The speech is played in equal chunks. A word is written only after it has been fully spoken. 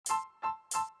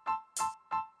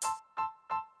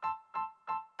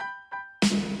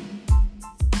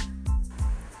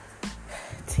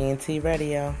TNT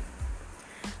Radio.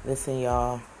 Listen,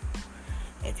 y'all.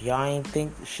 If y'all ain't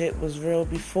think shit was real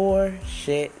before,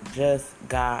 shit just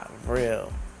got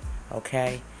real.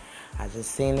 Okay? I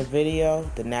just seen the video.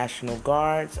 The National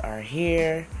Guards are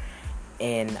here.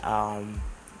 And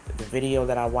the video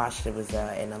that I watched, it was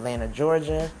in Atlanta,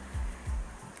 Georgia.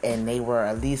 And they were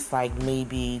at least like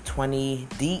maybe 20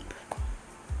 deep.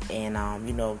 And,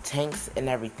 tanks and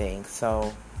everything.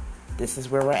 So, this is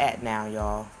where we're at now,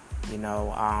 y'all.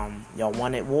 Y'all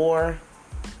wanted war.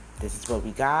 This is what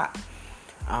we got.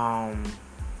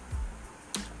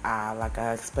 Like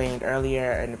I explained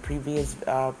earlier in the previous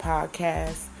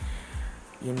podcast,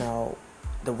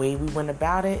 the way we went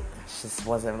about it just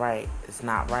wasn't right. It's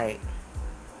not right.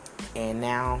 And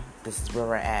now, this is where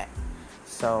we're at.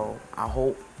 So, I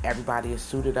hope everybody is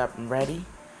suited up and ready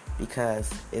because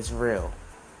it's real.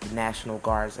 The National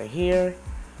Guards are here.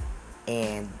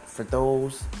 And for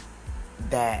those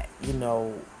that, we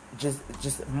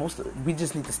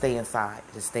just need to stay inside.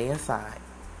 Just stay inside.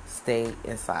 Stay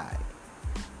inside.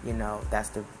 That's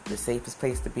the safest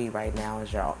place to be right now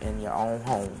is in your own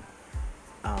home.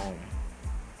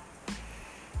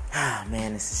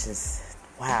 Man, this is just,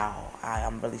 wow.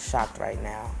 I'm really shocked right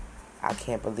now. I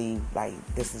can't believe,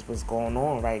 this is what's going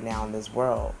on right now in this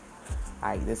world.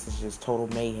 This is just total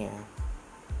mayhem.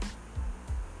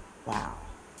 Wow.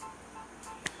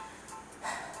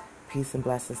 Peace and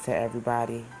blessings to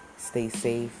everybody. Stay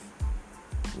safe.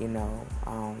 And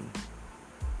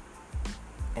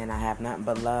I have nothing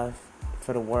but love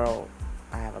for the world.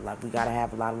 We gotta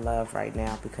have a lot of love right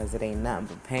now because it ain't nothing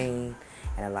but pain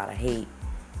and a lot of hate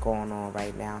going on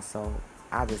right now. So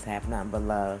I just have nothing but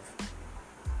love.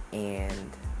 And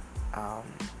I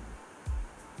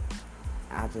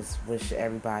just wish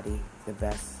everybody the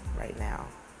best right now.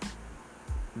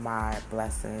 My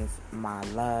blessings, my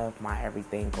love, my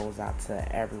everything goes out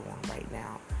to everyone right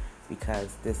now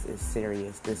because this is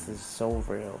serious. This is so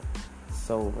real.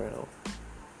 So real.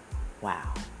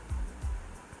 Wow.